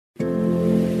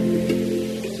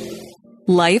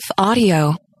Life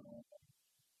Audio.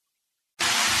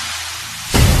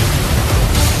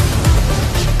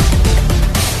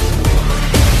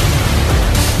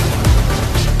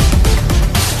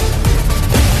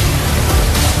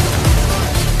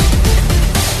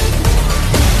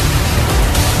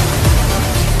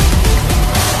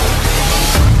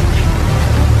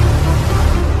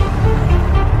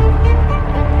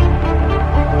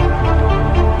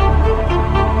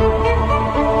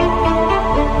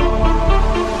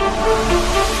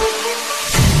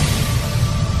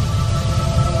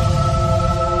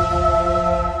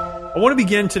 I want to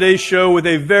begin today's show with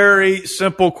a very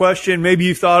simple question. Maybe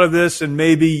you've thought of this and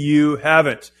maybe you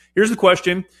haven't. Here's the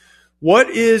question. What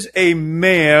is a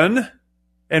man,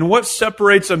 and what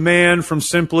separates a man from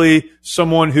simply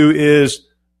someone who is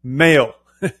male?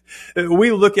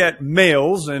 We look at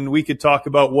males and we could talk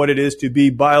about what it is to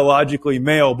be biologically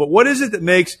male, but what is it that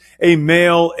makes a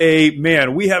male a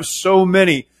man? We have so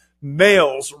many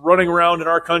males running around in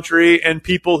our country and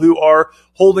people who are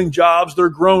holding jobs. They're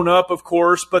grown up, of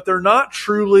course, but they're not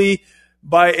truly,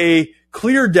 by a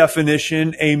clear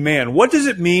definition, a man. What does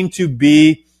it mean to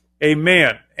be a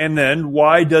man? And then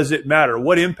why does it matter?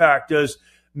 What impact does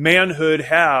manhood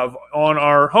have on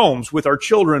our homes, with our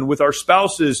children, with our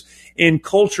spouses, in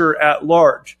culture at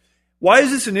large? Why is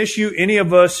this an issue any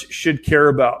of us should care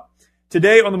about?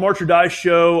 Today on the March or Die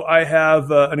show, I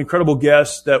have an incredible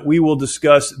guest that we will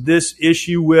discuss this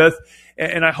issue with,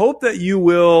 and I hope that you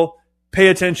will pay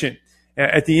attention.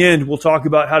 At the end, we'll talk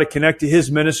about how to connect to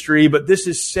his ministry, but this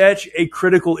is such a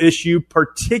critical issue,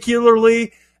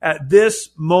 particularly at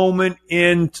this moment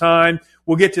in time.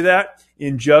 We'll get to that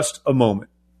in just a moment.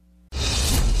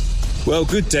 Well,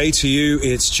 good day to you.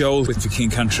 It's Joel with The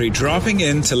King Country, dropping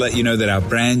in to let you know that our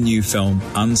brand new film,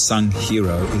 Unsung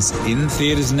Hero, is in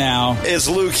theaters now. It's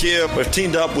Luke here. We've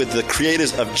teamed up with the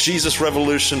creators of Jesus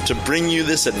Revolution to bring you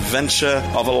this adventure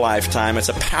of a lifetime. It's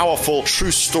a powerful, true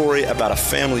story about a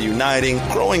family uniting,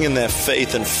 growing in their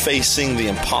faith, and facing the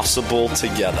impossible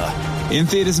together. In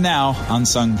theaters now,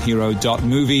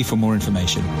 unsunghero.movie for more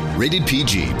information. Rated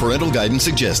PG. Parental guidance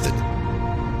suggested.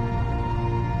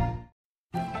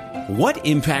 What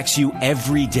impacts you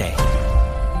every day?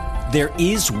 There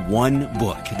is one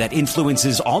book that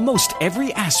influences almost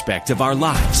every aspect of our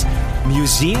lives.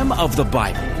 Museum of the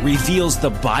Bible reveals the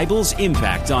Bible's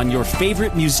impact on your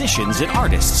favorite musicians and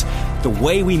artists, the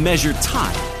way we measure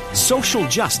time, social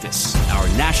justice, our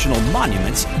national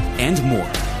monuments, and more.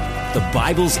 The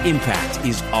Bible's impact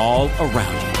is all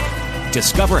around you.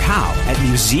 Discover how at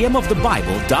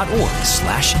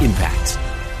museumofthebible.org/impact.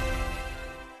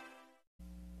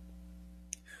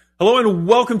 Hello and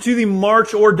welcome to the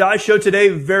March or Die show today.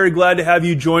 Very glad to have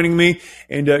you joining me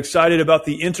and excited about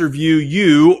the interview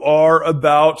you are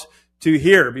about to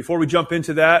hear. Before we jump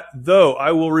into that, though,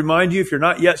 I will remind you, if you're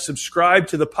not yet subscribed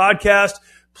to the podcast,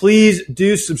 please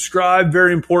do subscribe.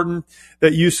 Very important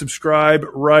that you subscribe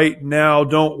right now.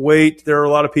 Don't wait. There are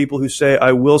a lot of people who say,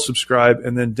 I will subscribe,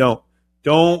 and then don't.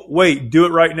 Don't wait. Do it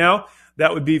right now.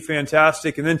 That would be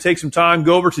fantastic. And then take some time,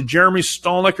 go over to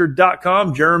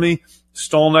jeremystolnecker.com,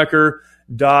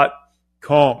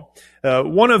 jeremystolnecker.com.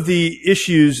 One of the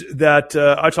issues that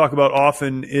I talk about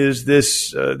often is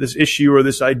this issue or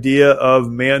this idea of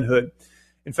manhood.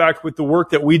 In fact, with the work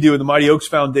that we do in the Mighty Oaks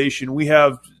Foundation, we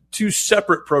have two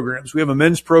separate programs. We have a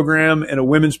men's program and a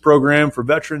women's program for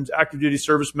veterans, active duty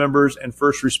service members, and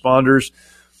first responders.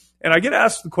 And I get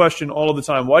asked the question all of the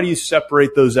time, why do you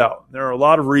separate those out? There are a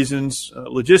lot of reasons,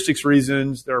 logistics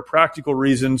reasons, there are practical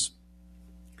reasons.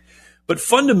 But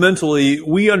fundamentally,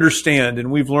 we understand, and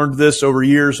we've learned this over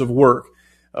years of work,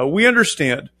 we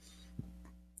understand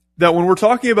that when we're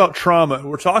talking about trauma,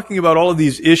 we're talking about all of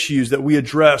these issues that we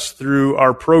address through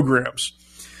our programs.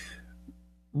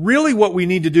 Really what we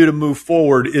need to do to move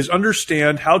forward is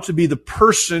understand how to be the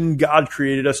person God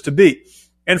created us to be.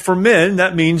 And for men,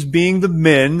 that means being the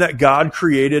men that God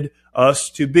created us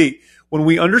to be. When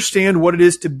we understand what it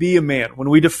is to be a man, when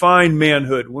we define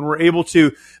manhood, when we're able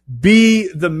to be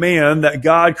the man that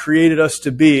God created us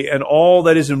to be and all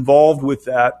that is involved with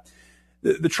that,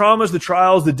 the traumas, the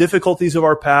trials, the difficulties of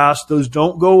our past, those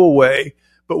don't go away,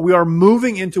 but we are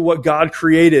moving into what God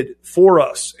created for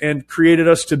us and created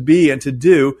us to be and to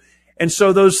do. And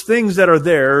so those things that are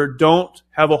there don't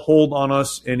have a hold on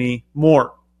us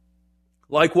anymore.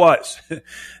 Likewise,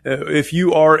 if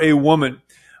you are a woman,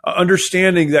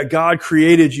 understanding that God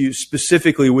created you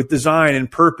specifically with design and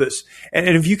purpose,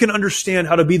 and if you can understand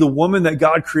how to be the woman that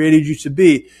God created you to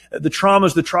be, the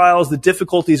traumas, the trials, the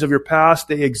difficulties of your past,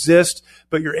 they exist,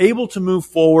 but you're able to move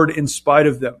forward in spite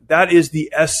of them. That is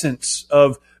the essence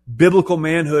of biblical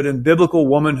manhood and biblical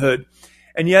womanhood.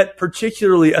 And yet,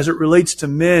 particularly as it relates to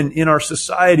men in our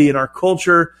society, in our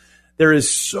culture, there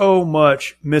is so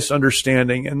much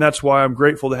misunderstanding. And that's why I'm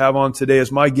grateful to have on today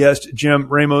as my guest, Jim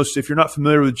Ramos. If you're not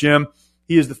familiar with Jim,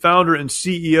 he is the founder and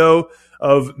CEO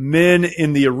of Men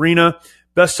in the Arena,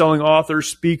 best-selling author,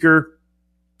 speaker,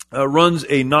 runs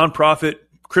a nonprofit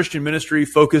Christian ministry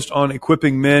focused on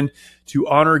equipping men to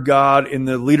honor God in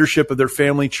the leadership of their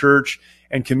family, church,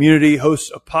 and community,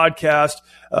 hosts a podcast,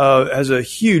 has a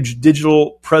huge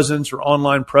digital presence or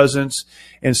online presence,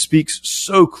 and speaks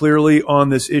so clearly on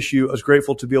this issue. I was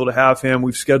grateful to be able to have him.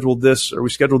 We scheduled this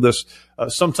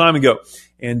some time ago,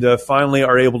 and finally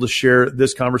are able to share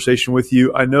this conversation with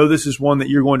you. I know this is one that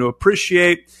you're going to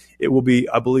appreciate. It will be,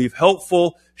 I believe,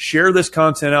 helpful. Share this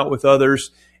content out with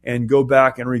others and go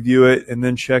back and review it, and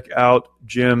then check out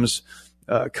Jim's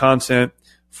content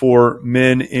for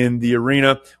Men in the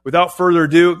Arena. Without further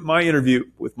ado, my interview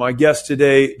with my guest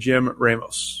today, Jim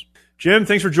Ramos. Jim,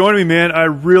 thanks for joining me, man. I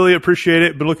really appreciate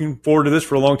it. Been looking forward to this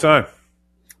for a long time.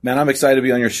 Man, I'm excited to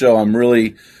be on your show. I'm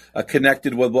really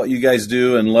connected with what you guys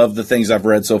do and love the things I've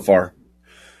read so far.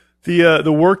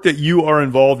 The work that you are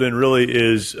involved in really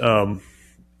is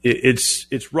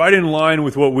it's right in line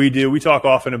with what we do. We talk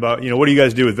often about, what do you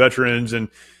guys do with veterans and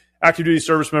active duty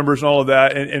service members and all of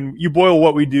that. And you boil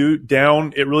what we do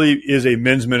down, it really is a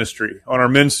men's ministry on our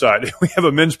men's side. We have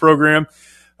a men's program.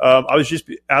 I was just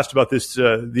asked about this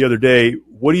the other day.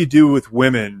 What do you do with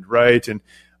women, right? And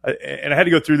I had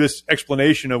to go through this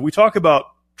explanation of, we talk about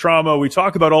trauma, we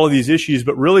talk about all of these issues,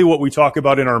 but really what we talk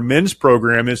about in our men's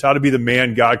program is how to be the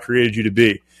man God created you to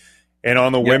be. And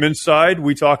on the women's side,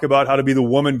 we talk about how to be the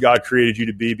woman God created you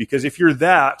to be, because if you're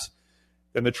that,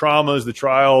 then the traumas, the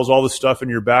trials, all the stuff in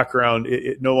your background,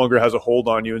 it no longer has a hold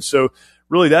on you. And so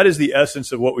really that is the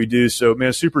essence of what we do. So,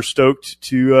 man, super stoked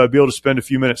to be able to spend a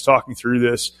few minutes talking through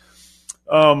this.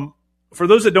 For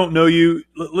those that don't know you,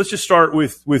 let's just start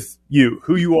with you,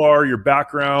 who you are, your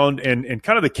background, and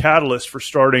kind of the catalyst for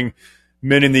starting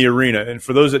Men in the Arena. And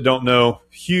for those that don't know,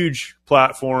 huge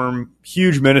platform,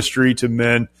 huge ministry to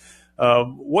men.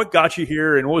 What got you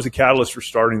here, and what was the catalyst for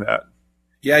starting that?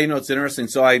 Yeah, it's interesting.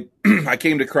 So I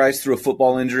came to Christ through a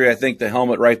football injury. I think the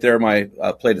helmet right there,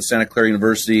 played at Santa Clara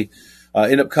University.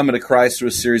 Ended up coming to Christ through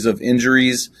a series of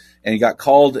injuries, and got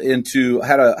called into,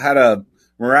 had a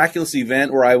miraculous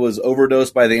event where I was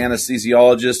overdosed by the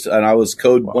anesthesiologist, and I was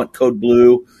went code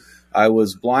blue. I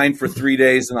was blind for 3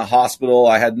 days in the hospital.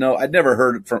 I'd never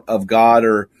heard of God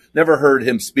or never heard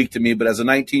him speak to me, but as a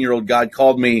 19-year-old, God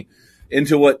called me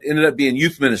into what ended up being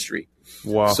youth ministry.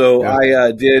 Wow. So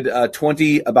I did about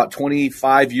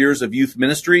 25 years of youth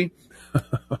ministry.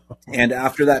 And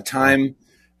after that time,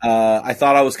 I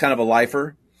thought I was kind of a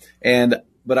lifer,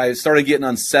 but I started getting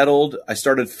unsettled. I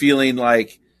started feeling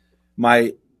like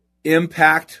my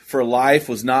impact for life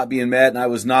was not being met, and I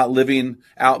was not living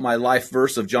out my life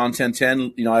verse of John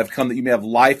 10:10. I've come that you may have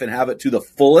life and have it to the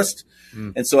fullest.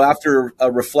 And so after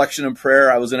a reflection and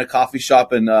prayer, I was in a coffee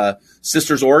shop in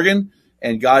Sisters, Oregon,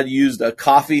 and God used a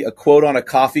quote on a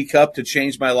coffee cup to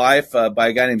change my life by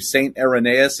a guy named Saint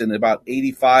Irenaeus in about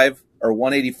 85 or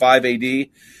 185 AD.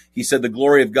 He said, "The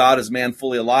glory of God is man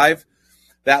fully alive."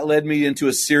 That led me into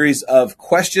a series of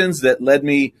questions that led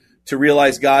me to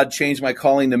realize God changed my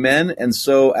calling to men. And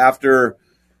so after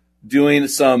doing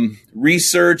some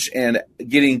research and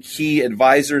getting key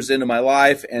advisors into my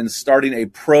life and starting a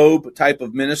probe type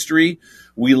of ministry,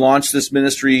 we launched this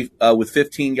ministry with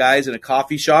 15 guys in a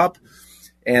coffee shop.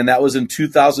 And that was in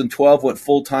 2012, went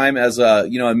full time as a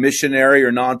missionary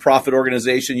or nonprofit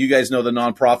organization. You guys know the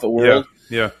nonprofit world.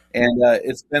 Yeah. And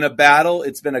it's been a battle.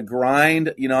 It's been a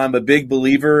grind. I'm a big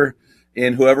believer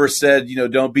in whoever said,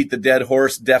 don't beat the dead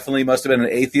horse, definitely must have been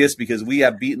an atheist, because we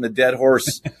have beaten the dead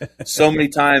horse so many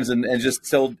times and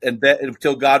just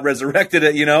until God resurrected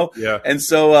it, Yeah. And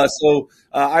so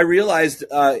I realized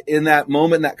in that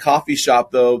moment in that coffee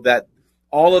shop, though, that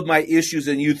all of my issues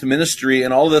in youth ministry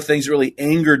and all of the things that really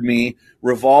angered me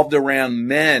revolved around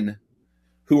men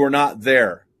who were not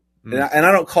there. And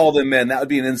I don't call them men. That would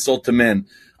be an insult to men.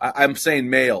 I'm saying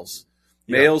males.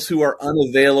 Males who are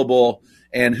unavailable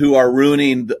and who are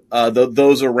ruining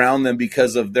those around them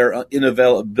because of their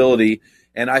inavailability.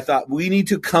 And I thought we need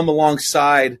to come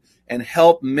alongside and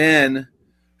help men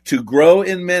to grow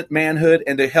in manhood,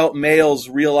 and to help males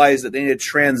realize that they need to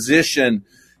transition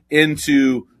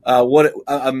into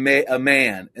a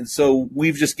man. And so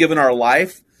we've just given our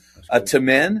life to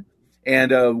men.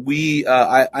 And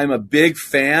I'm a big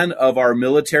fan of our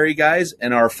military guys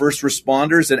and our first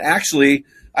responders. And actually,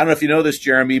 I don't know if you know this,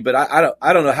 Jeremy, but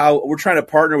I don't know how we're trying to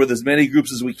partner with as many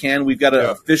groups as we can. We've got an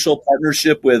official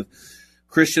partnership with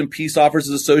Christian Peace Officers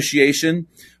Association.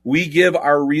 We give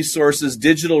our resources,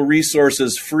 digital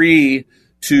resources, free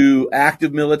to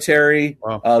active military,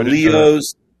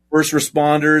 LEOs, first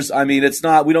responders. I mean,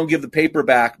 we don't give the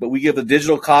paperback, but we give the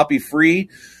digital copy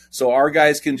free. So our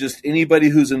guys can anybody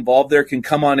who's involved there can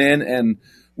come on in, and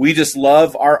we just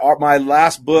love my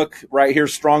last book right here,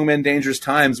 Strong Men, Dangerous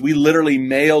Times. We literally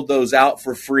mailed those out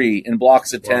for free in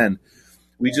blocks of 10.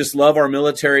 We just love our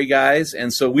military guys.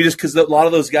 And so because a lot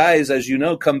of those guys, as you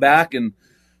know, come back and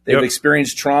they've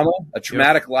experienced trauma, a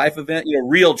traumatic life event,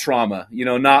 real trauma,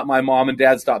 not my mom and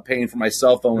dad stopped paying for my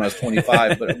cell phone when I was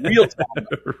 25, but real trauma.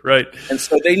 Right. And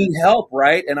so they need help,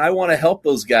 right? And I want to help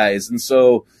those guys. And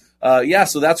so,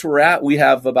 so that's where we're at. We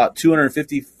have about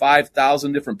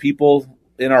 255,000 different people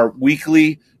in our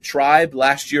weekly tribe.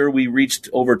 Last year, we reached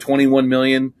over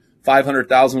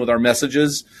 21,500,000 with our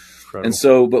messages. Incredible. And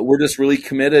so, but we're just really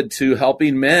committed to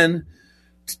helping men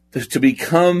to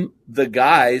become the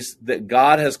guys that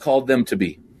God has called them to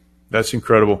be. That's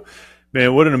incredible.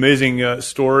 Man, what an amazing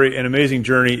story and amazing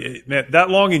journey. Man, that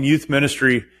long in youth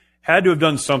ministry had to have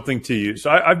done something to you. So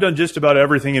I've done just about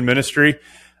everything in ministry.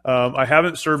 I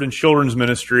haven't served in children's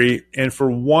ministry. And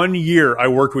for 1 year, I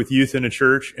worked with youth in a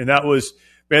church. And that was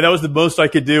the most I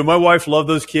could do. My wife loved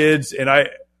those kids, and I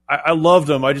loved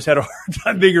them. I just had a hard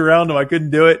time being around them. I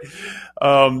couldn't do it.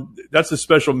 That's a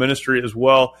special ministry as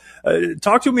well.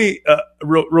 Talk to me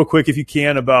real quick, if you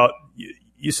can, about,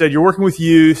 you said you're working with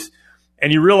youth,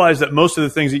 and you realized that most of the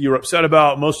things that you were upset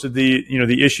about, most of the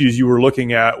the issues you were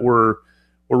looking at were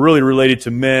really related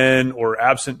to men or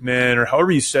absent men, or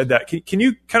however you said that. Can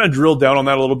you kind of drill down on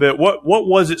that a little bit? What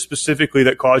was it specifically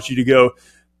that caused you to go,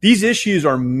 these issues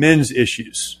are men's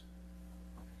issues?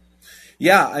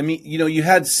 Yeah, I mean, you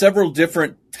had several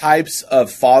different types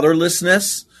of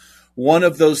fatherlessness. One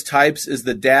of those types is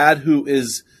the dad who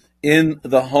is in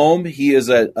the home. He is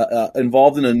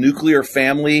involved in a nuclear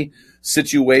family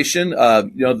situation.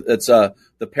 It's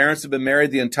the parents have been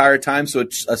married the entire time, so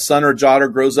a son or daughter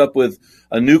grows up with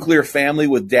a nuclear family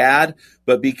with dad.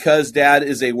 But because dad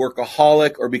is a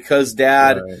workaholic, or because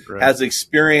dad has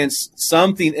experienced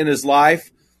something in his life,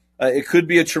 it could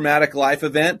be a traumatic life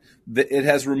event. It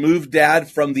has removed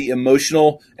dad from the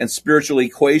emotional and spiritual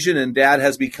equation, and dad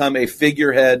has become a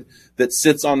figurehead that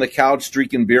sits on the couch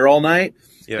drinking beer all night.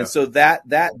 Yeah. And so that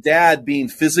dad being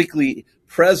physically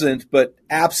present but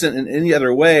absent in any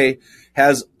other way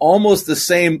has almost the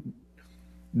same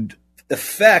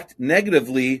effect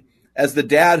negatively as the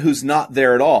dad who's not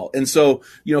there at all. And so,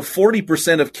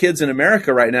 40% of kids in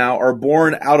America right now are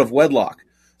born out of wedlock.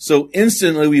 So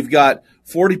instantly we've got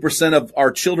 40% of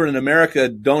our children in America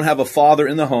don't have a father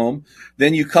in the home.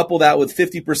 Then you couple that with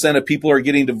 50% of people are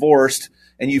getting divorced,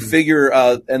 and you figure,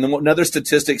 and then another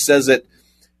statistic says that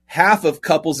half of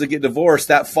couples that get divorced,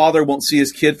 that father won't see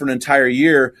his kid for an entire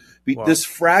year. Wow. This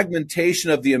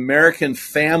fragmentation of the American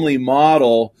family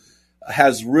model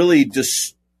has really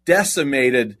just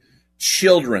decimated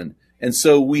children. And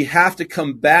so we have to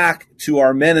come back to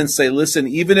our men and say, listen,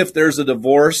 even if there's a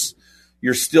divorce,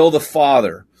 you're still the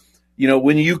father.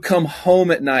 When you come home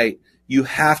at night, you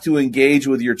have to engage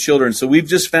with your children. So we've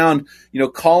just found,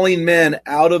 calling men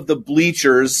out of the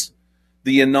bleachers,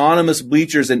 the anonymous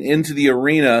bleachers, and into the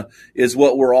arena is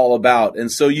what we're all about.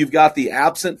 And so you've got the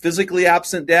physically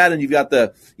absent dad, and you've got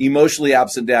the emotionally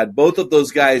absent dad. Both of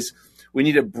those guys, we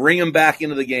need to bring them back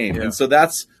into the game. Yeah. And so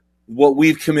that's what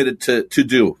we've committed to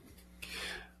do.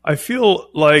 I feel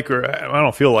like, or I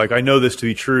don't feel like, I know this to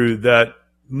be true, that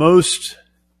most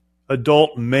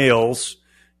adult males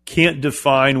can't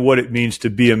define what it means to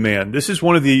be a man. This is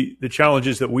one of the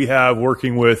challenges that we have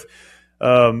working with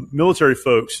military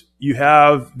folks. You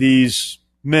have these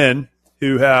men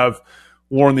who have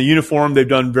worn the uniform. They've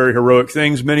done very heroic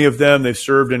things. Many of them, they've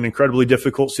served in incredibly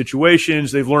difficult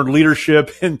situations. They've learned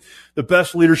leadership in the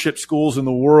best leadership schools in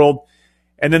the world.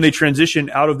 And then they transition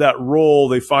out of that role.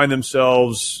 They find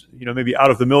themselves, maybe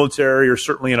out of the military, or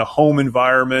certainly in a home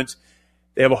environment.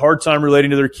 They have a hard time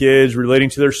relating to their kids, relating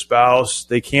to their spouse.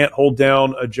 They can't hold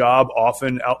down a job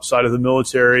often outside of the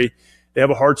military. They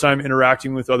have a hard time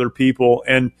interacting with other people.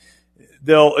 And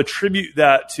they'll attribute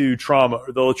that to trauma,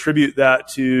 or they'll attribute that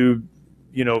to,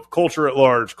 culture at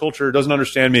large. Culture doesn't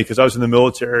understand me because I was in the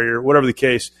military, or whatever the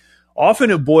case.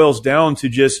 Often it boils down to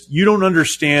just, you don't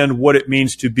understand what it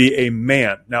means to be a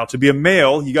man. Now, to be a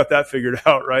male, you got that figured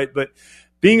out, right? But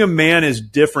being a man is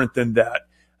different than that.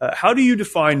 How do you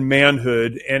define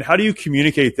manhood, and how do you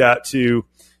communicate that to,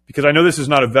 because I know this is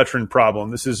not a veteran problem,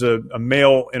 this is a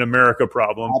male in America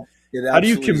problem. How do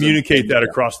you communicate that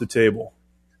across the table?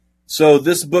 So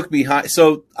this book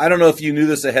so I don't know if you knew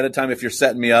this ahead of time, if you're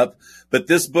setting me up, but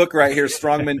this book right here,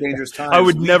 Strong Men, Dangerous Times. I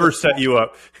would never set you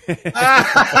up.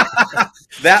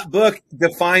 That book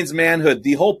defines manhood.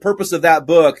 The whole purpose of that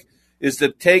book is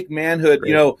to take manhood.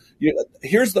 Great.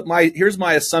 Here's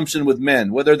my assumption with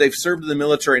men, whether they've served in the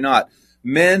military or not.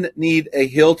 Men need a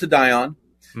hill to die on.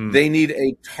 They need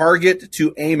a target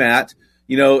to aim at.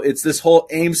 It's this whole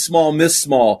aim small, miss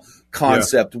small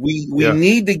concept. We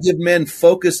need to give men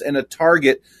focus and a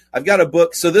target. I've got a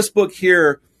book. So this book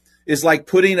here is like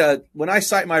when I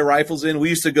sight my rifles in, we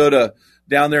used to go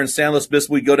down there in San Luis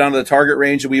Obispo, we'd go down to the target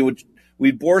range and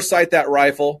we'd bore sight that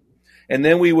rifle. And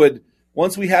then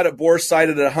once we had it bore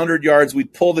sighted at 100 yards,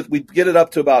 we'd get it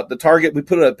up to about the target. We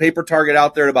put a paper target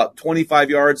out there at about 25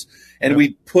 yards and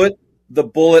we'd put the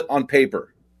bullet on paper.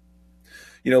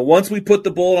 Once we put the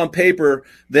bullet on paper,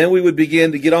 then we would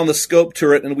begin to get on the scope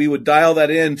turret and we would dial that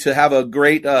in to have a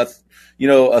great, a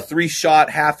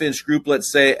 3-shot half-inch group,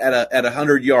 let's say at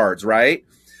 100 yards, right?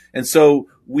 And so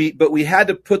but we had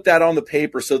to put that on the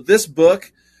paper. So this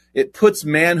book, it puts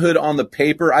manhood on the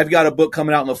paper. I've got a book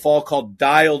coming out in the fall called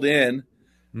Dialed In,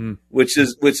 which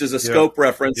is a scope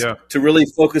reference to really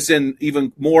focus in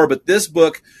even more. But this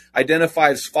book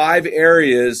identifies 5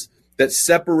 areas that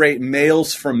separate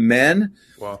males from men.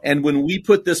 Wow. And when we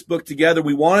put this book together,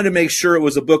 we wanted to make sure it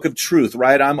was a book of truth,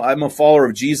 right? I'm a follower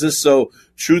of Jesus, so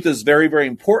truth is very, very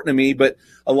important to me. But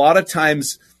a lot of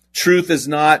times truth is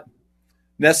not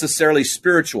necessarily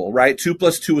spiritual, right? 2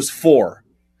 + 2 is 4.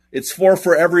 It's 4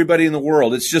 for everybody in the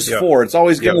world. It's just 4. It's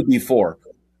always going to be 4.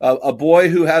 A boy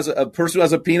a person who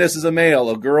has a penis is a male.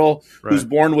 A girl who's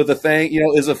born with a thing,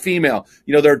 is a female.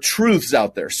 There are truths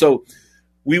out there. So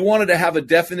we wanted to have a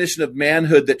definition of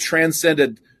manhood that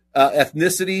transcended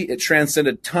ethnicity. It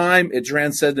transcended time. It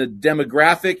transcended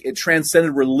demographic. It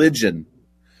transcended religion.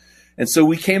 And so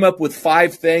we came up with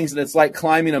 5 things, and it's like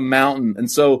climbing a mountain. And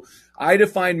so I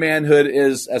define manhood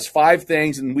as 5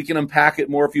 things, and we can unpack it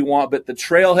more if you want, but the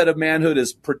trailhead of manhood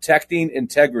is protecting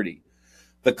integrity.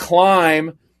 The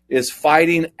climb is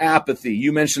fighting apathy.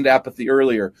 You mentioned apathy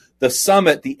earlier. The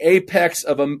summit, the apex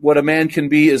of what a man can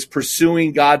be, is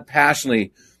pursuing God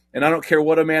passionately. And I don't care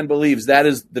what a man believes, that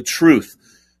is the truth.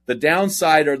 The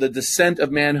downside or the descent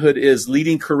of manhood is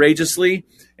leading courageously,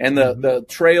 and the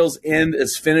trail's end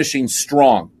is finishing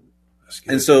strong.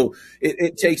 And so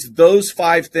it takes those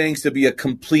 5 things to be a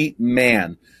complete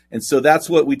man. And so that's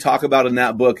what we talk about in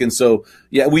that book. And so,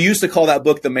 we used to call that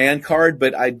book the Man Card,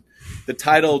 but the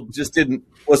title just didn't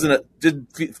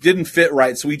fit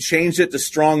right. So we changed it to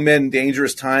Strong Men,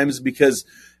 Dangerous Times, because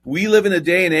we live in a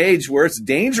day and age where it's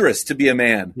dangerous to be a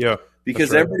man. Yeah.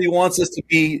 Because everybody wants us to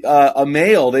be a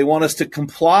male. They want us to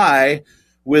comply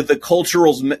with the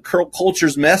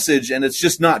culture's message, and it's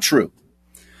just not true.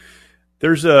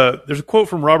 There's a quote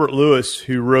from Robert Lewis,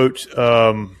 who wrote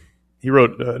a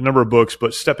number of books,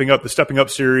 but the Stepping Up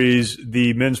series,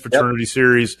 the Men's Fraternity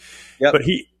series. Yep. But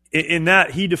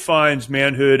he defines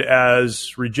manhood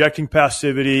as rejecting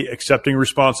passivity, accepting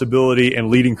responsibility, and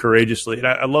leading courageously. And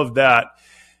I love that.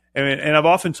 And I've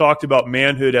often talked about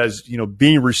manhood as,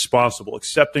 being responsible,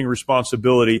 accepting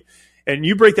responsibility. And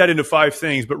you break that into 5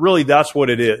 things, but really that's what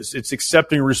it is. It's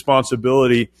accepting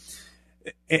responsibility.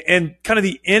 And kind of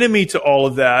the enemy to all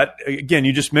of that, again,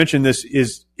 you just mentioned this,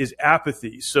 is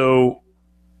apathy. So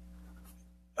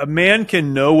a man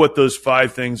can know what those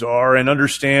 5 things are and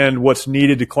understand what's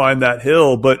needed to climb that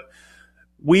hill, but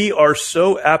we are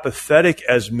so apathetic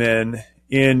as men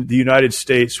in the United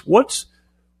States. What's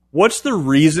the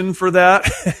reason for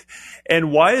that?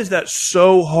 And why is that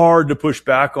so hard to push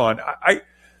back on?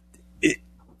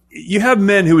 You have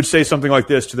men who would say something like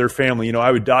this to their family,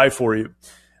 I would die for you.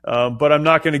 But I'm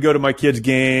not going to go to my kids'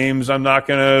 games. I'm not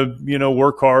going to,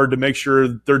 work hard to make sure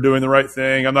they're doing the right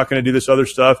thing. I'm not going to do this other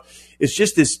stuff. It's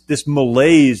just this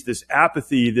malaise, this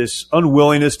apathy, this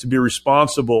unwillingness to be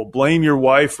responsible. Blame your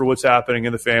wife for what's happening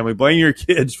in the family. Blame your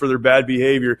kids for their bad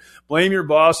behavior. Blame your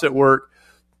boss at work.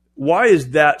 Why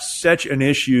is that such an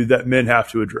issue that men have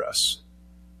to address?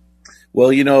 Well,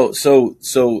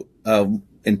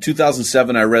 in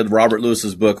 2007, I read Robert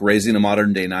Lewis's book, Raising a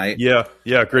Modern Day Knight. Yeah,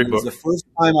 great book. It was the first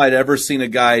time I'd ever seen a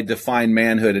guy define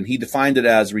manhood, and he defined it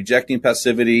as rejecting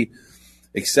passivity,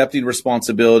 accepting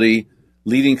responsibility,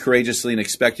 leading courageously, and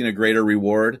expecting a greater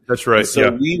reward. That's right. And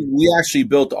so we actually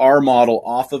built our model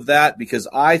off of that, because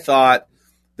I thought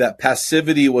that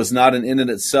passivity was not an end in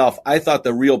itself. I thought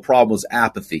the real problem was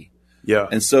apathy. Yeah.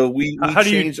 And so we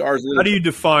changed ours. How do you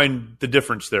define the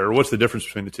difference there? Or what's the difference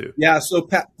between the two? Yeah. So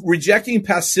rejecting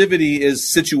passivity is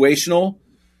situational.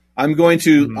 I'm going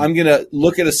to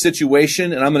look at a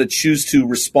situation and I'm going to choose to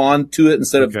respond to it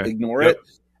instead of ignore it.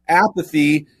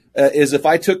 Apathy, is if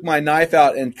I took my knife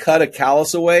out and cut a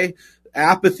callus away.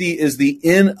 Apathy is the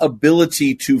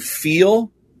inability to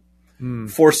feel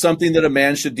for something that a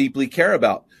man should deeply care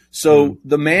about. So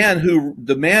the man,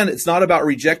 it's not about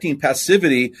rejecting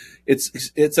passivity.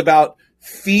 It's about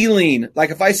feeling. Like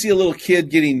if I see a little kid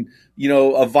getting,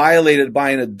 violated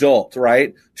by an adult,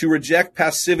 right? To reject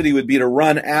passivity would be to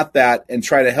run at that and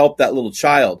try to help that little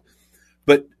child.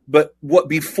 But what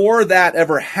before that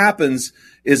ever happens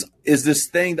is this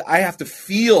thing that I have to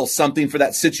feel something for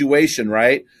that situation,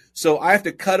 right? So I have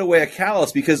to cut away a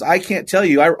callus because I can't tell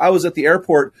you. I was at the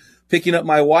airport picking up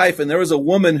my wife, and there was a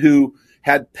woman who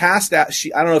had passed out.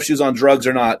 I don't know if she was on drugs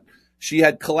or not. She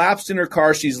had collapsed in her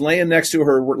car. She's laying next to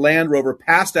her Land Rover,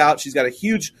 passed out. She's got a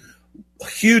huge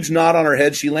knot on her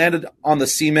head. She landed on the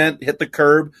cement, hit the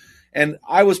curb. And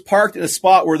I was parked in a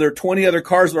spot where there are 20 other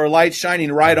cars with our lights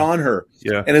shining right on her.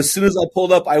 Yeah. And as soon as I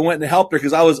pulled up, I went and helped her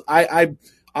because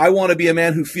I want to be a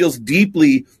man who feels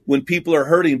deeply when people are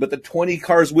hurting. But the 20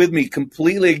 cars with me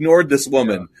completely ignored this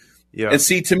woman. Yeah. And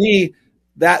see, to me,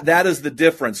 that is the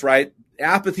difference, right?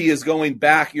 Apathy is going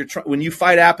back. When you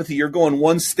fight apathy, you're going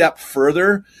one step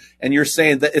further, and you're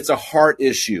saying that it's a heart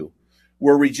issue.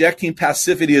 Where rejecting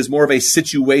passivity is more of a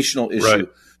situational issue.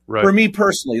 Right. For me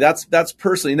personally, that's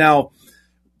personally. Now,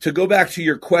 to go back to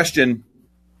your question,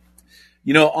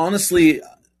 honestly,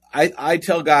 I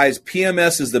tell guys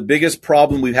PMS is the biggest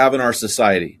problem we have in our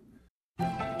society.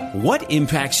 What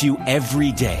impacts you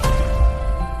every day?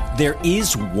 There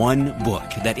is one book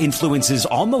that influences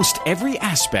almost every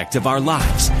aspect of our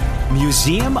lives.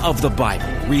 Museum of the Bible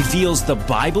reveals the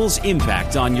Bible's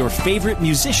impact on your favorite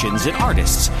musicians and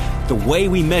artists, the way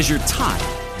we measure time,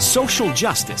 social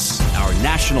justice, our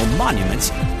national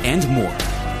monuments, and more.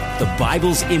 The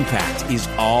Bible's impact is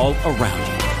all around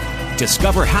you.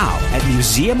 Discover how at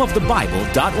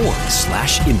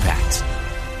museumofthebible.org/impact.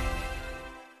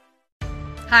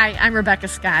 Hi, I'm Rebecca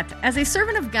Scott. As a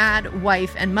servant of God,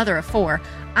 wife, and mother of 4,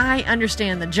 I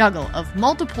understand the juggle of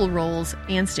multiple roles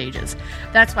and stages.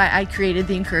 That's why I created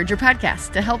the Encourager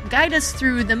podcast to help guide us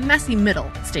through the messy middle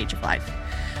stage of life.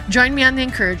 Join me on the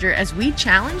Encourager as we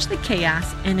challenge the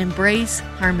chaos and embrace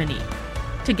harmony.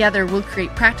 Together, we'll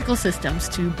create practical systems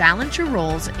to balance your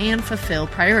roles and fulfill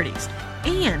priorities.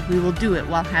 And we will do it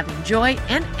while having joy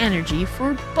and energy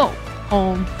for both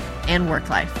home and work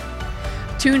life.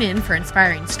 Tune in for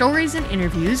inspiring stories and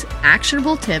interviews,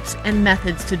 actionable tips, and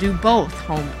methods to do both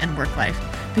home and work life.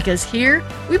 Because here,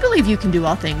 we believe you can do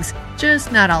all things,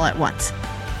 just not all at once.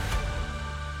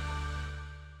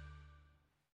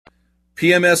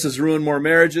 PMS has ruined more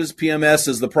marriages. PMS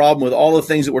is the problem with all the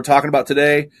things that we're talking about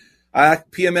today.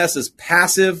 PMS is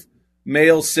passive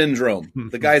male syndrome.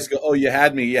 The guys go, "Oh, you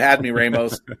had me,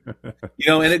 Ramos."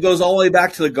 And it goes all the way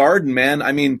back to the garden, man.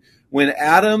 I mean, when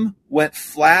Adam went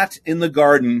flat in the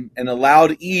garden and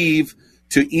allowed Eve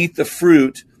to eat the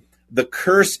fruit, the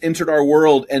curse entered our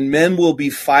world, and men will be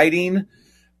fighting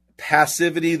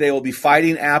passivity. They will be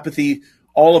fighting apathy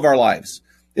all of our lives.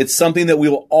 It's something that we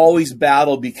will always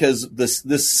battle because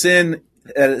this sin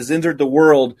that has entered the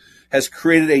world has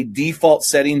created a default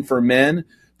setting for men,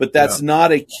 but that's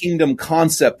not a kingdom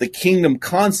concept. The kingdom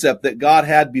concept that God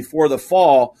had before the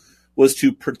fall was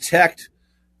to protect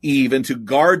Eve and to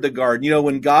guard the garden.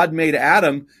 When God made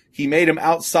Adam, he made him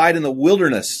outside in the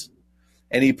wilderness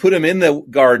and he put him in the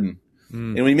garden.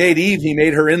 And when he made Eve, he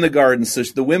made her in the garden. So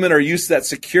the women are used to that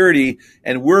security,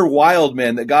 and we're wild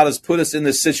men that God has put us in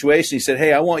this situation. He said,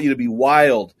 "Hey, I want you to be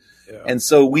wild." Yeah. And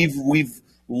so we've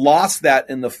lost that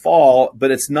in the fall, but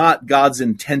it's not God's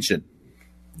intention.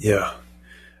 Yeah.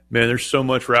 Man, there's so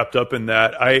much wrapped up in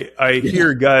that. I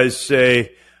hear guys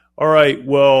say, all right,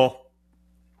 well,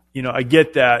 I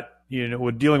get that,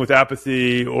 with dealing with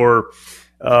apathy or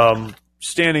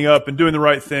standing up and doing the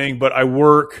right thing, but I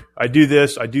work, I do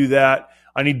this, I do that.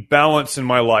 I need balance in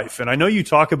my life. And I know you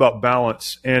talk about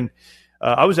balance. And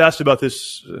I was asked about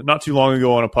this not too long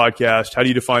ago on a podcast. How do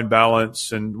you define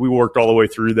balance? And we worked all the way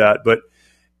through that. But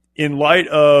in light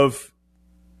of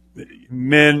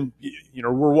men,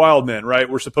 we're wild men, right?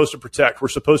 We're supposed to protect. We're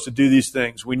supposed to do these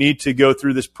things. We need to go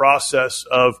through this process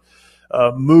of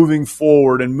moving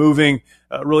forward and moving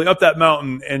really up that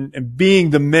mountain and being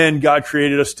the men God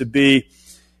created us to be.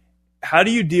 How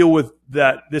do you deal with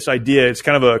this idea? It's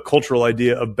kind of a cultural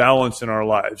idea of balance in our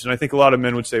lives. And I think a lot of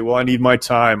men would say, well, I need my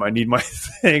time. I need my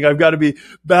thing. I've got to be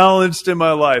balanced in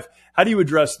my life. How do you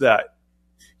address that?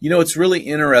 It's really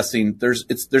interesting.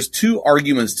 There's two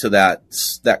arguments to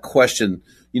that question.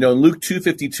 In Luke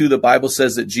 2:52, the Bible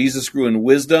says that Jesus grew in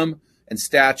wisdom and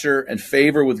stature and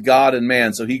favor with God and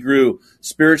man. So he grew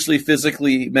spiritually,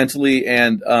 physically, mentally,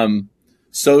 and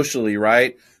socially,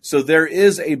 right? So there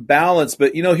is a balance.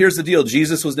 But, here's the deal.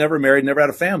 Jesus was never married, never had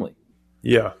a family.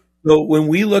 Yeah. So when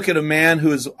we look at a man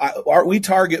we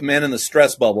target men in the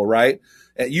stress bubble, right?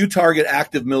 You target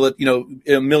active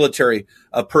military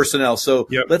personnel. So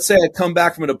let's say I come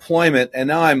back from a deployment and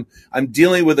now I'm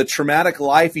dealing with a traumatic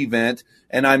life event,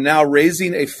 and I'm now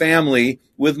raising a family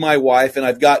with my wife, and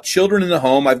I've got children in the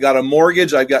home. I've got a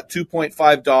mortgage. I've got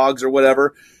 2.5 dogs or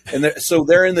whatever. And so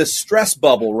they're in this stress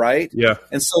bubble, right? Yeah.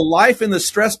 And so life in the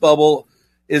stress bubble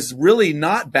is really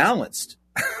not balanced.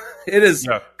 It is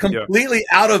completely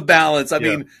out of balance. I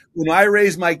mean, when I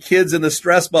raised my kids in the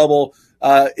stress bubble,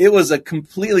 it was a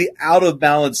completely out of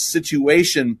balance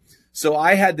situation. So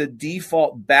I had to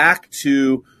default back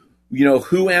to,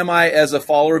 who am I as a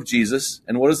follower of Jesus,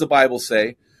 and what does the Bible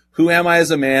say? Who am I as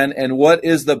a man, and what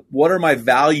are my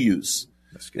values?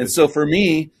 And so for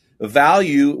me,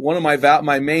 one of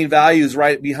my main values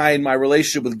right behind my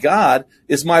relationship with God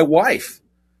is my wife.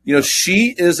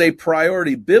 She is a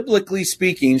priority. Biblically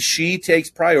speaking, she takes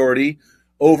priority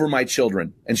over my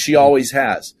children, and she always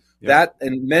has.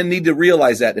 And men need to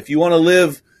realize that. If you want to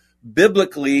live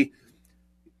biblically,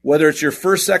 whether it's your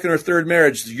first, second, or third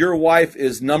marriage, your wife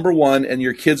is number one and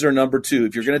your kids are number two.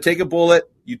 If you're going to take a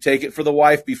bullet, you take it for the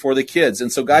wife before the kids.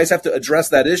 And so guys have to address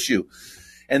that issue.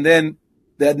 And then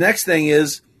the next thing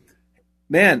is,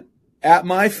 man, at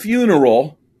my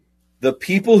funeral, the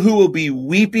people who will be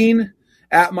weeping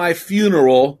at my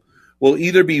funeral will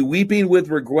either be weeping with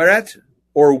regret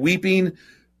or weeping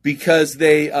because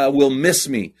they will miss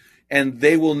me. And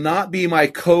they will not be my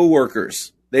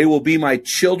coworkers. They will be my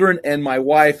children and my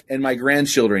wife and my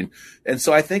grandchildren. And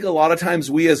so I think a lot of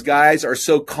times we as guys are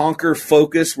so conquer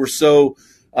focused. We're so,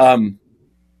 so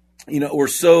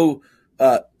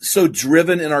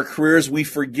driven in our careers. We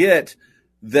forget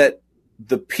that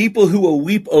the people who will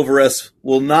weep over us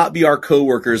will not be our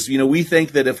coworkers. We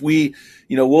think that if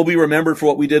we'll be remembered for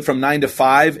what we did from 9 to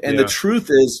 5. And the truth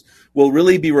is, we'll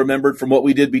really be remembered from what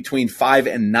we did between 5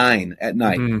 and 9 at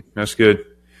night. That's good.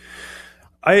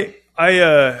 I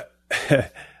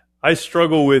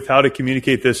struggle with how to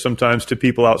communicate this sometimes to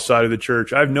people outside of the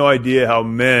church. I have no idea how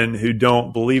men who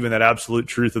don't believe in that absolute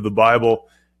truth of the Bible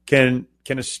can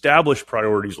establish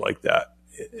priorities like that.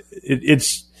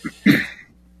 This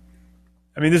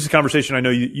is a conversation I know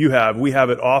you have. We have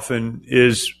it often,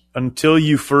 is until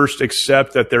you first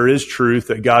accept that there is truth,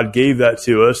 that God gave that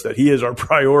to us, that He is our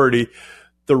priority,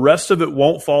 the rest of it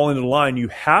won't fall into line. You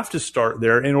have to start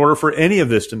there in order for any of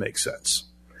this to make sense.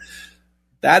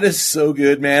 That is so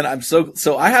good, man.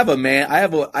 So I have I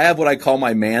have what I call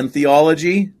my man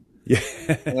theology. Yeah.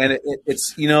 And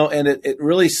it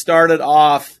really started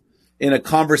off in a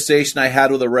conversation I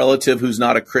had with a relative who's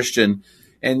not a Christian.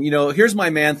 And, here's my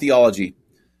man theology.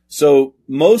 So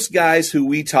most guys who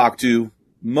we talk to,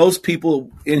 most people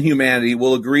in humanity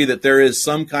will agree that there is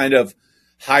some kind of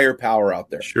higher power out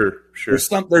there. Sure. There's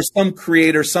some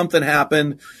creator, something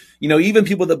happened. Even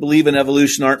people that believe in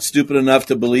evolution aren't stupid enough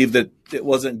to believe that it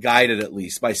wasn't guided at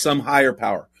least by some higher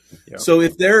power. Yeah. So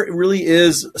if there really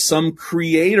is some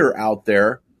creator out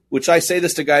there, which I say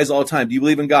this to guys all the time, do you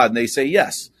believe in God? And they say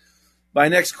yes. My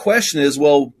next question is,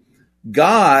 well,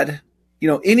 God,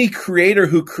 any creator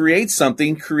who creates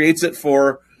something creates it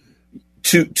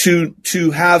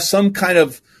to have some kind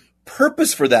of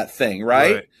purpose for that thing,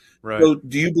 right? Right. So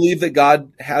do you believe that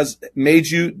God has made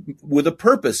you with a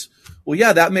purpose? Well,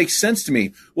 yeah, that makes sense to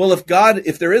me. Well, if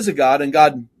there is a God and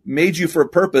God made you for a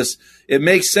purpose, it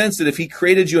makes sense that if He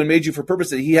created you and made you for a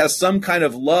purpose, that He has some kind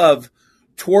of love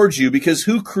towards you, because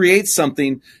who creates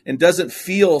something and doesn't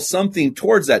feel something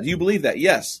towards that? Do you believe that?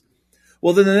 Yes.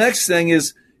 Well, then the next thing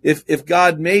is, if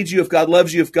God made you, if God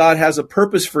loves you, if God has a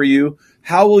purpose for you,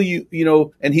 how will you,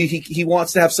 and he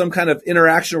wants to have some kind of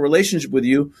interaction or relationship with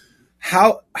you,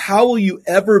 how will you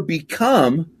ever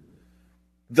become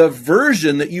the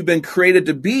version that you've been created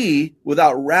to be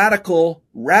without radical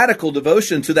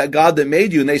devotion to that God that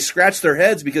made you? And they scratch their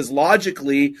heads because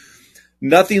logically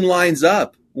nothing lines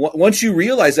up. Once you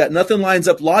realize that nothing lines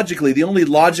up logically, the only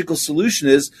logical solution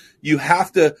is you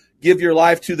have to give your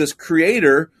life to this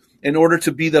creator in order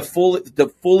to be the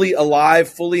fully alive,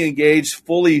 fully engaged,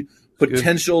 fully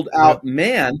potentialed out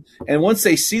man. And once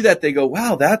they see that, they go,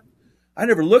 wow, I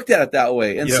never looked at it that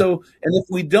way. And so if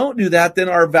we don't do that, then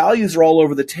our values are all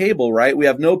over the table, right? We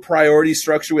have no priority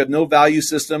structure. We have no value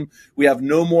system. We have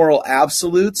no moral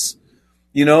absolutes,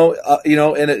 and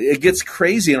it gets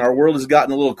crazy, and our world has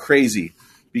gotten a little crazy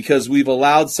because we've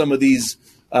allowed some of these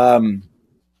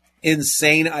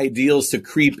insane ideals to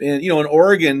creep in. In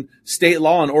Oregon, state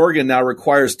law in Oregon now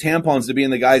requires tampons to be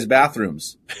in the guys'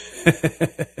 bathrooms.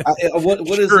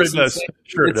 What is sure this? It does.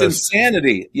 Sure it's it does.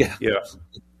 insanity. Yeah.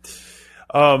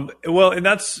 Well, and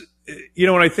that's,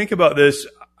 when I think about this,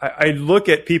 I look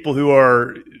at people who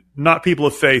are not people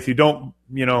of faith, who don't,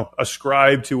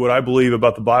 ascribe to what I believe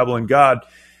about the Bible and God.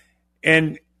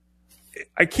 And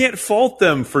I can't fault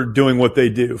them for doing what they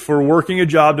do, for working a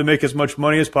job to make as much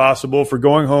money as possible, for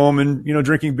going home and,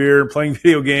 drinking beer and playing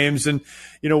video games and,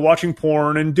 watching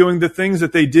porn and doing the things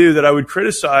that they do that I would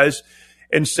criticize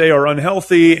and say are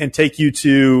unhealthy and take you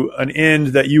to an end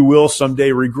that you will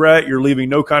someday regret. You're leaving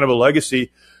no kind of a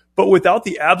legacy. But without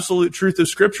the absolute truth of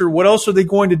Scripture, what else are they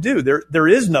going to do? There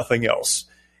is nothing else.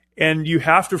 And you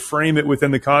have to frame it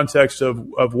within the context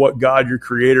of what God, your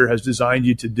Creator, has designed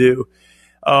you to do.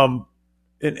 And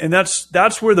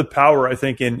that's where the power, I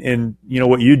think, in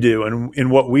what you do and in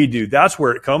what we do, that's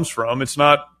where it comes from. It's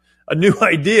not a new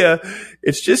idea.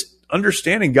 It's just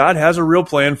understanding God has a real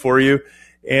plan for you,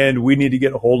 and we need to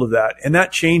get a hold of that. And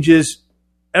that changes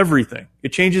everything.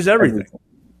 It changes everything.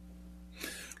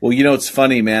 Well, it's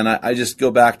funny, man. I just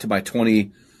go back to my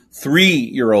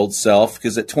 23-year-old self,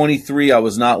 because at 23, I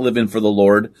was not living for the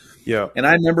Lord. Yeah. And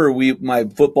I remember I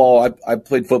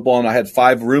played football, and I had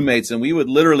 5 roommates, and we would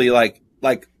literally like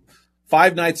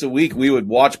 5 nights a week, we would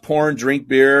watch porn, drink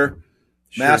beer,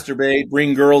 masturbate,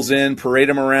 bring girls in, parade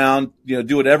them around,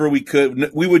 do whatever we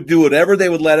could. We would do whatever they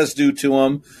would let us do to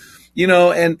them,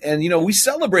 and we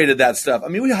celebrated that stuff. I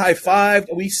mean, we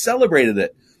high-fived, we celebrated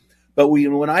it. But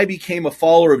when I became a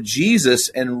follower of Jesus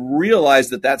and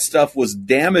realized that stuff was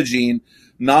damaging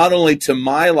not only to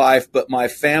my life, but my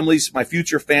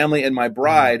future family and my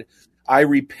bride, I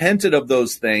repented of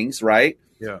those things, right?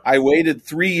 Yeah. I waited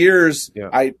 3 years. Yeah.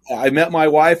 I met my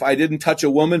wife. I didn't touch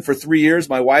a woman for 3 years.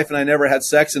 My wife and I never had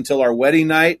sex until our wedding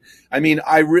night. I mean,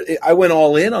 I went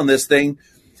all in on this thing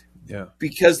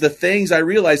because I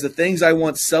realized the things I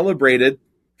once celebrated,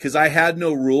 because I had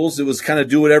no rules. It was kind of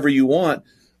do whatever you want,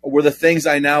 were the things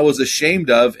I now was ashamed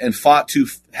of and fought to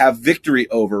have victory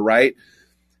over, right?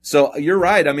 So you're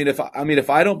right. I mean, if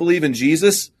I don't believe in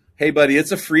Jesus, hey, buddy,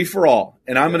 it's a free for all,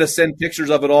 and I'm going to send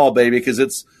pictures of it all, baby, because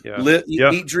it's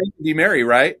eat, drink, and be merry,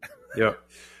 right? Yeah,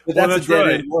 but that's a dead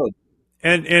end road.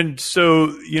 And so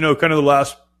kind of the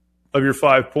last of your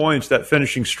 5 points, that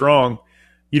finishing strong.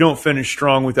 You don't finish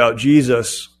strong without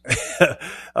Jesus,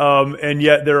 and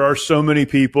yet there are so many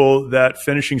people that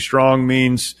finishing strong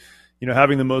means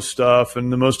having the most stuff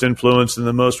and the most influence and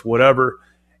the most whatever,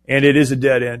 and it is a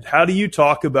dead end. How do you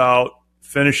talk about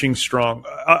finishing strong?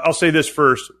 I'll say this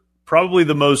first. Probably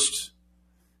the most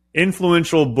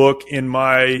influential book in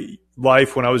my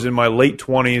life when I was in my late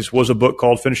 20s was a book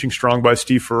called Finishing Strong by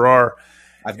Steve Farrar.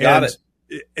 I've got it.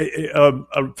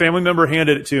 A family member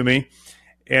handed it to me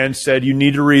and said, you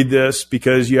need to read this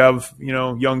because you have,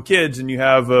 young kids and you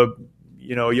have a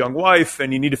young wife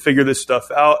and you need to figure this stuff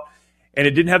out. And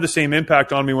it didn't have the same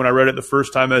impact on me when I read it the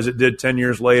first time as it did 10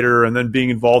 years later and then being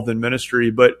involved in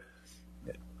ministry. But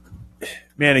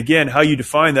man, again, how you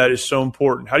define that is so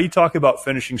important. How do you talk about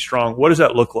finishing strong? What does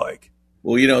that look like?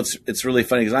 Well, it's really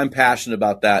funny because I'm passionate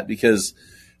about that because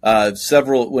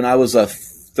when I was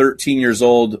 13 years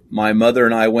old, my mother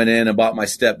and I went in and bought my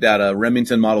stepdad a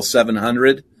Remington Model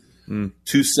 700,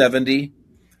 270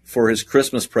 for his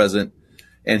Christmas present.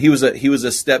 And he was a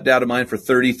stepdad of mine for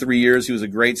 33 years. He was a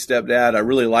great stepdad. I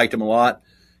really liked him a lot.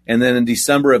 And then in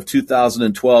December of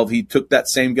 2012, he took that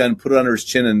same gun, put it under his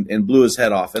chin, and blew his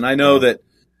head off. And I know that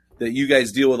you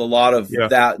guys deal with a lot of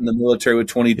that in the military with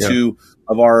 22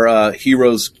 of our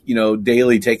heroes,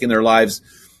 daily taking their lives.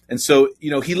 And so,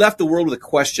 he left the world with a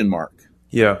question mark.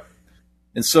 Yeah.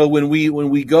 And so when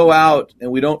we go out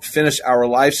and we don't finish our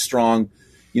life strong,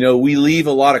 we leave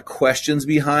a lot of questions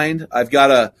behind.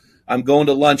 I'm going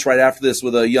to lunch right after this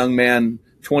with a young man,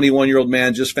 21-year-old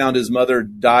man, just found his mother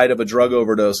died of a drug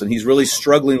overdose, and he's really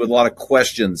struggling with a lot of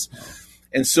questions.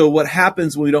 And so what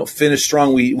happens when we don't finish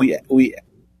strong, we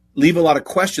leave a lot of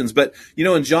questions. But,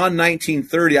 in John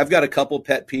 19:30, I've got a couple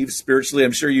pet peeves spiritually.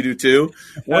 I'm sure you do too.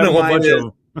 One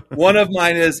of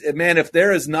mine is, man, if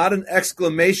there is not an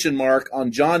exclamation mark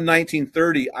on John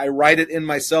 19:30, I write it in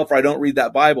myself or I don't read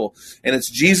that Bible. And it's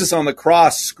Jesus on the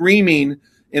cross screaming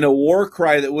in a war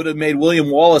cry that would have made William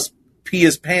Wallace pee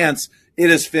his pants, it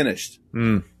is finished.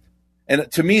 And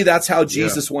to me, that's how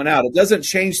Jesus went out. It doesn't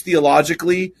change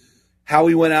theologically how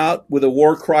he went out with a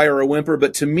war cry or a whimper,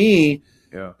 but to me,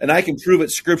 and I can prove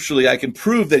it scripturally, I can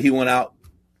prove that he went out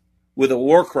with a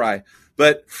war cry.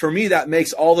 But for me, that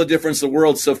makes all the difference in the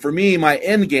world. So for me, my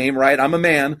end game, right, I'm a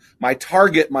man, my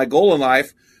target, my goal in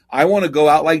life, I want to go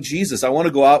out like Jesus. I want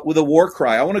to go out with a war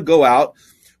cry. I want to go out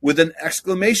with an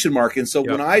exclamation mark. And so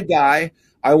when I die,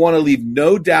 I want to leave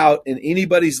no doubt in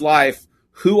anybody's life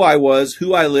who I was,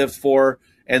 who I lived for,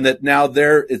 and that now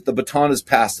the baton is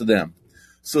passed to them.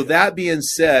 So that being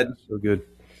said, so good.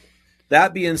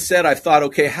 That being said, I thought,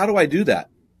 okay, how do I do that?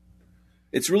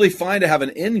 It's really fine to have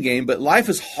an end game, but life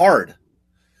is hard.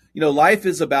 Life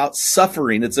is about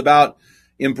suffering. It's about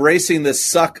embracing the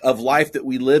suck of life that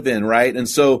we live in, right? And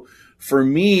so for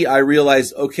me, I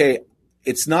realized, okay,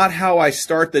 it's not how I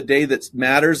start the day that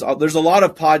matters. There's a lot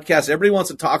of podcasts. Everybody wants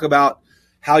to talk about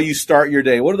how you start your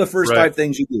day. What are the first 5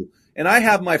 things you do? And I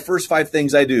have my first 5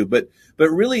 things I do, but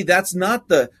really that's not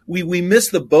we miss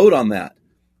the boat on that.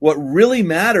 What really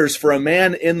matters for a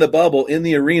man in the bubble, in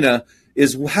the arena,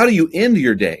 is how do you end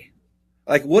your day?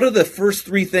 Like, what are the first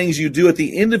 3 things you do at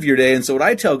the end of your day? And so what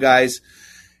I tell guys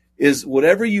is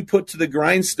whatever you put to the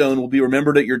grindstone will be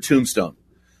remembered at your tombstone.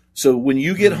 So when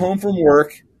you get home from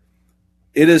work,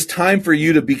 it is time for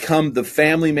you to become the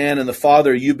family man and the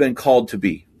father you've been called to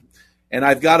be. And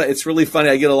it's really funny.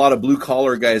 I get a lot of blue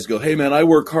collar guys go, hey man, I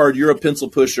work hard. You're a pencil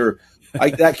pusher.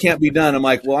 That can't be done. I'm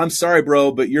like, well, I'm sorry,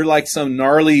 bro, but you're like some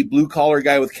gnarly blue collar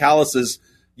guy with calluses.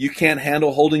 You can't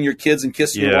handle holding your kids and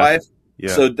kissing your wife. Yeah.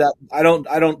 So that I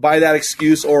don't buy that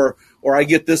excuse, or I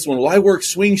get this one. Well, I work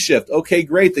swing shift. Okay,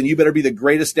 great. Then you better be the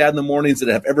greatest dad in the mornings that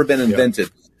have ever been invented.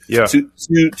 Yeah.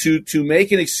 To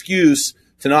make an excuse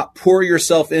to not pour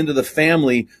yourself into the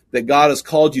family that God has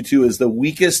called you to is the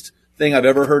weakest thing I've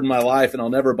ever heard in my life, and I'll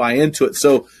never buy into it.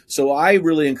 So I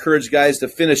really encourage guys to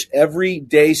finish every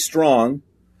day strong.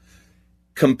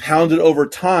 Compounded over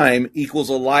time equals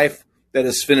a life that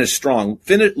is finished strong.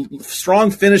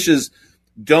 Strong finishes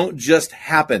don't just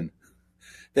happen.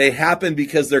 They happen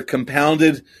because they're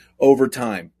compounded over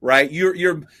time, right?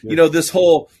 This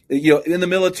whole, in the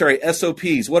military,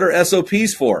 SOPs. What are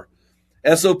SOPs for?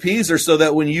 SOPs are so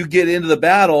that when you get into the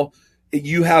battle,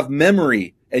 you have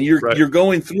memory and you're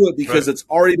going through it because it's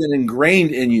already been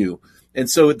ingrained in you. And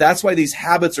so that's why these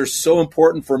habits are so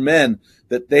important for men,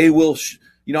 that they will,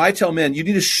 I tell men, you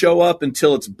need to show up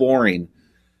until it's boring.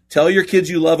 Tell your kids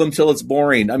you love them till it's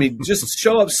boring. I mean, just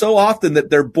show up so often that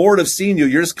they're bored of seeing you.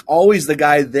 You're just always the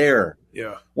guy there.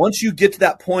 Yeah. Once you get to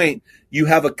that point, you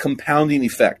have a compounding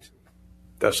effect.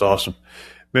 That's awesome.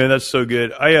 Man, that's so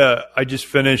good. I just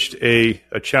finished a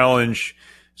challenge.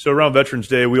 So around Veterans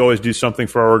Day, we always do something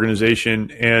for our organization.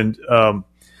 And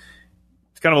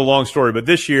it's kind of a long story, but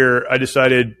this year I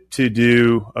decided to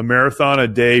do a marathon a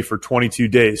day for 22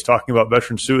 days, talking about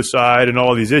veteran suicide and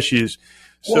all of these issues.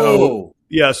 So,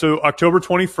 so October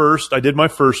 21st, I did my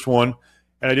first one,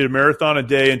 and I did a marathon a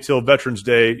day until Veterans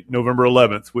Day, November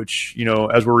 11th, which,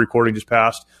 as we're recording, just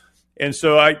passed. And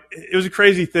so it was a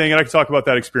crazy thing, and I could talk about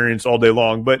that experience all day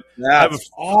long. But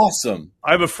that's awesome.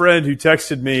 I have a friend who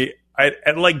texted me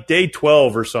at like day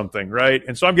 12 or something, right?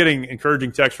 And so I'm getting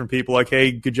encouraging texts from people like,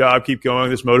 hey, good job, keep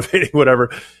going, this is motivating,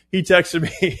 whatever. He texted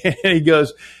me, and he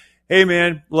goes, hey,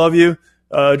 man, love you.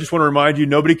 Just want to remind you,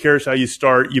 nobody cares how you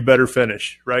start. You better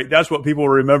finish, right? That's what people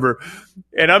remember.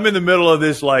 And I'm in the middle of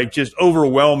this, like, just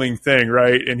overwhelming thing,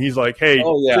 right? And he's like, hey,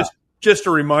 just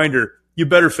a reminder, you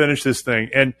better finish this thing.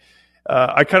 And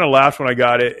I kind of laughed when I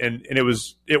got it, and it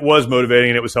was motivating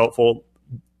and it was helpful.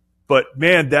 But,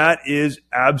 man, that is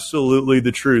absolutely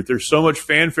the truth. There's so much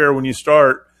fanfare when you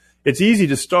start. It's easy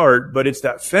to start, but it's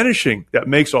that finishing that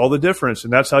makes all the difference.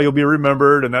 And that's how you'll be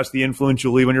remembered, and that's the influence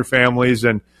you'll leave on your families.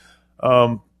 And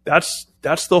that's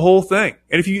the whole thing.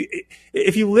 And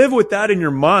if you live with that in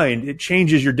your mind, it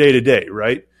changes your day to day,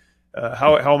 right?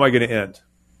 How am I going to end?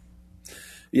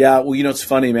 Yeah, well, it's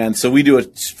funny, man. So we do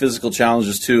physical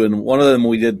challenges too, and one of them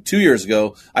we did 2 years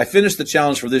ago. I finished the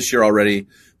challenge for this year already,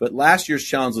 but last year's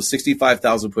challenge was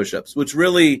 65,000 push-ups, which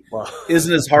really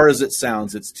isn't as hard as it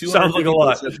sounds. It's 200. Sounds like a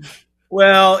lot. Push-ups.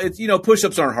 Well, it's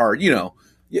push-ups aren't hard.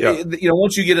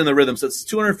 Once you get in the rhythm, so it's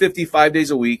 250 5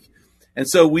 days a week. And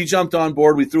so we jumped on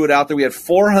board. We threw it out there. We had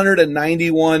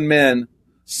 491 men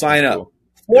sign up.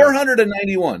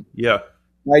 491. Yeah.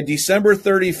 By December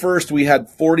 31st, we had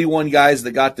 41 guys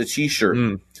that got the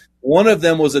T-shirt. One of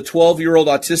them was a 12-year-old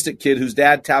autistic kid whose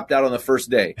dad tapped out on the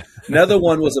first day. Another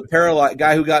one was a paralyzed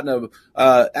guy who got in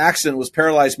an accident, was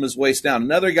paralyzed from his waist down.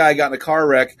 Another guy got in a car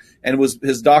wreck, and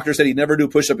his doctor said he'd never do a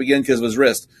push-up again because of his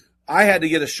wrist. I had to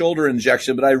get a shoulder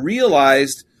injection, but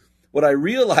what I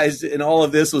realized in all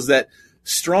of this was that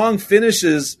strong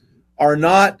finishes are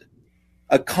not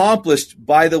accomplished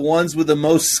by the ones with the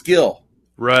most skill.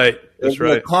 Right. That's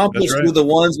right. Accomplished with the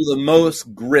ones with the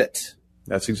most grit.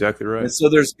 That's exactly right. And so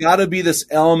there's got to be this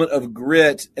element of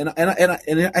grit. And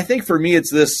I think for me,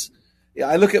 it's this,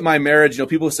 I look at my marriage,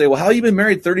 people say, well, how have you been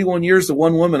married 31 years to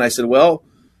one woman? I said, well,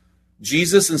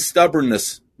 Jesus and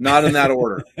stubbornness, not in that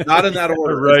order, not in that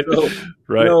order. Right. So,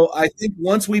 right. I think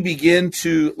once we begin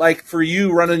to, like for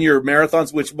you running your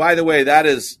marathons, which by the way,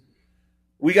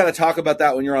 we got to talk about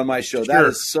that when you're on my show. Sure. That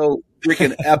is so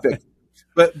freaking epic.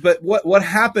 But what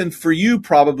happened for you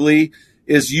probably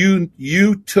is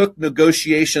you took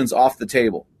negotiations off the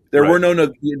table. There were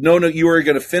no, you were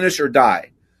going to finish or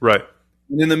die. Right.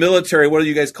 And in the military, what do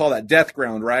you guys call that? Death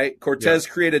ground, right? Cortez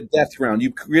created death ground.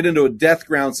 You get into a death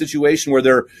ground situation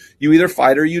where you either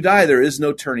fight or you die. There is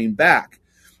no turning back.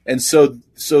 And so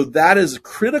that is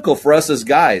critical for us as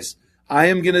guys. I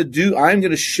am going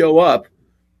to show up,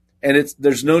 and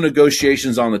there's no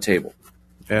negotiations on the table.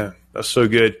 Yeah, that's so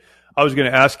good. I was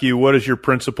going to ask you, what is your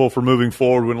principle for moving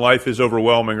forward when life is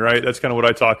overwhelming, right? That's kind of what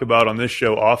I talk about on this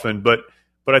show often, but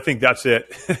I think that's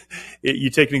it. You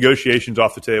take negotiations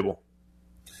off the table.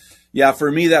 Yeah,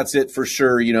 for me, that's it for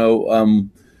sure.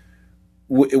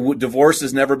 Divorce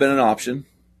has never been an option.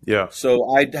 Yeah.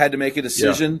 So I had to make a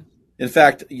decision. Yeah. In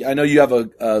fact, I know you have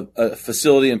a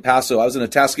facility in Paso. I was in a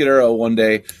Atascadero one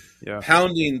day,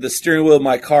 pounding the steering wheel of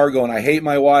my car going, I hate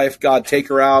my wife. God, take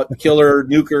her out, kill her,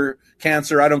 nuke her,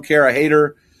 cancer. I don't care. I hate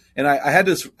her. And I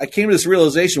came to this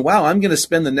realization, wow, I'm going to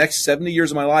spend the next 70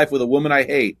 years of my life with a woman I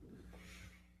hate.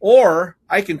 Or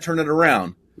I can turn it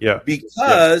around. Yeah.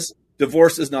 Because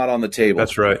divorce is not on the table.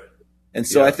 That's right. And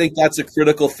so I think that's a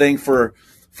critical thing for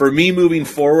me moving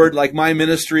forward. Like my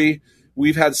ministry,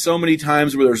 we've had so many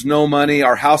times where there's no money.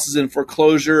 Our house is in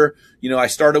foreclosure. I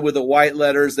started with the white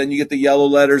letters, then you get the yellow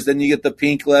letters, then you get the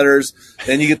pink letters,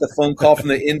 then you get the phone call from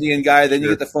the Indian guy, then you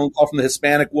get the phone call from the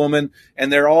Hispanic woman,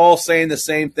 and they're all saying the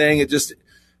same thing.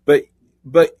 But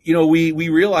we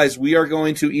realize we are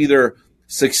going to either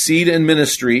succeed in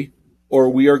ministry or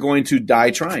we are going to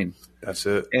die trying. That's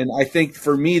it. And I think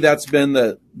for me, that's been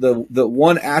the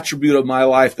one attribute of my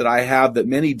life that I have that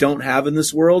many don't have in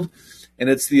this world. And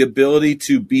it's the ability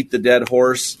to beat the dead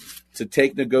horse, to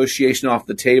take negotiation off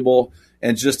the table,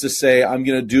 and just to say, I'm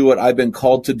going to do what I've been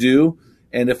called to do.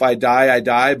 And if I die, I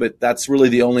die. But that's really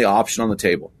the only option on the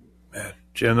table. Man,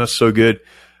 Jim, that's so good.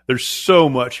 There's so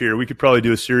much here. We could probably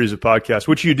do a series of podcasts,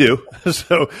 which you do.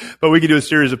 But we could do a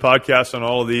series of podcasts on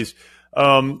all of these.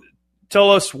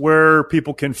 Tell us where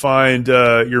people can find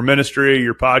your ministry,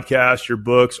 your podcast, your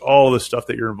books, all the stuff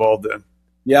that you're involved in.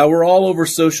 Yeah, we're all over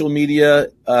social media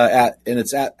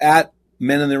it's at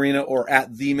Men in the Arena or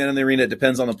at the Men in the Arena. It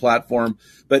depends on the platform.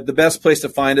 But the best place to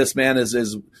find us, man,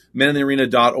 is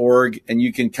meninthearena.org, and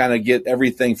you can kind of get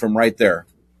everything from right there.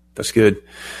 That's good.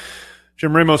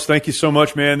 Jim Ramos, thank you so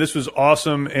much, man. This was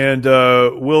awesome, and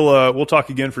we'll talk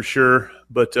again for sure.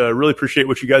 But really appreciate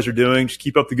what you guys are doing. Just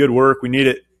keep up the good work. We need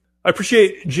it. I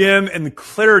appreciate Jim and the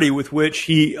clarity with which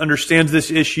he understands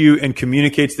this issue and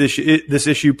communicates this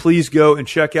issue. Please go and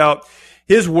check out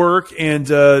his work and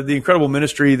the incredible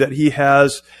ministry that he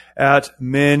has at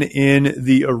Men in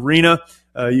the Arena.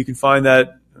 You can find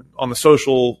that on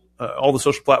all the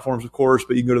social platforms, of course,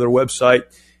 but you can go to their website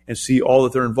and see all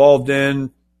that they're involved in,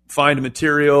 find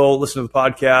material, listen to the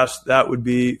podcast. That would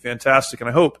be fantastic. And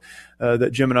I hope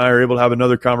that Jim and I are able to have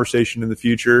another conversation in the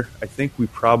future. I think we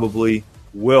probably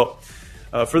will.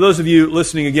 For those of you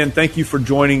listening, again, thank you for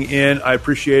joining in. I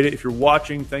appreciate it. If you're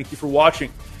watching, thank you for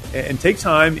watching. And take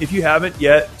time, if you haven't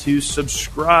yet, to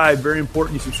subscribe. Very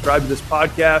important you subscribe to this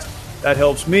podcast. That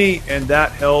helps me, and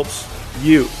that helps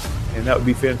you. And that would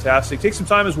be fantastic. Take some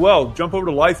time as well. Jump over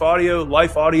to Life Audio,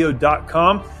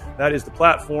 lifeaudio.com. That is the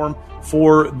platform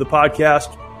for the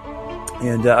podcast.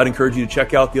 And I'd encourage you to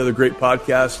check out the other great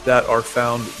podcasts that are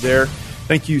found there.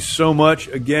 Thank you so much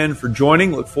again for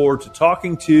joining. Look forward to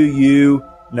talking to you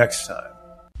next time.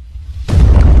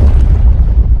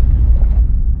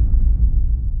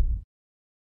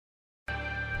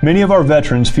 Many of our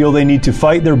veterans feel they need to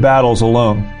fight their battles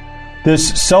alone. This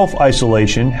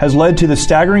self-isolation has led to the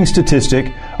staggering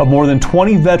statistic of more than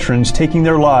 20 veterans taking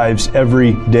their lives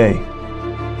every day.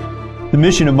 The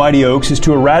mission of Mighty Oaks is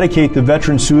to eradicate the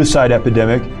veteran suicide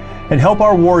epidemic and help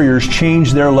our warriors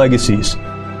change their legacies.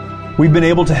 We've been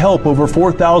able to help over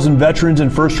 4,000 veterans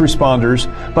and first responders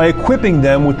by equipping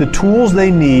them with the tools they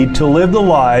need to live the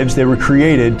lives they were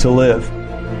created to live.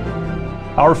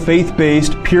 Our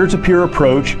faith-based, peer-to-peer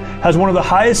approach has one of the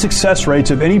highest success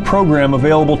rates of any program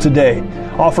available today,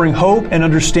 offering hope and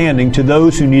understanding to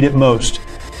those who need it most.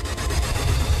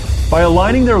 By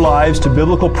aligning their lives to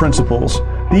biblical principles,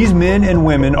 these men and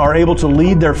women are able to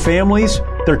lead their families,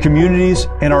 their communities,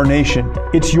 and our nation.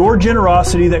 It's your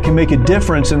generosity that can make a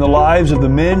difference in the lives of the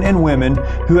men and women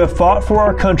who have fought for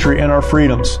our country and our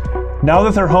freedoms. Now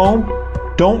that they're home,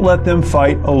 don't let them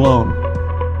fight alone.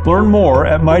 Learn more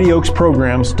at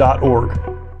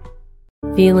mightyoaksprograms.org.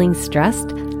 Feeling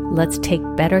stressed? Let's take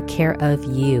better care of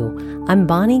you. I'm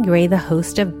Bonnie Gray, the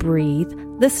host of Breathe,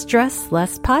 the Stress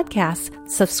Less podcast.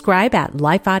 Subscribe at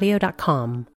lifeaudio.com.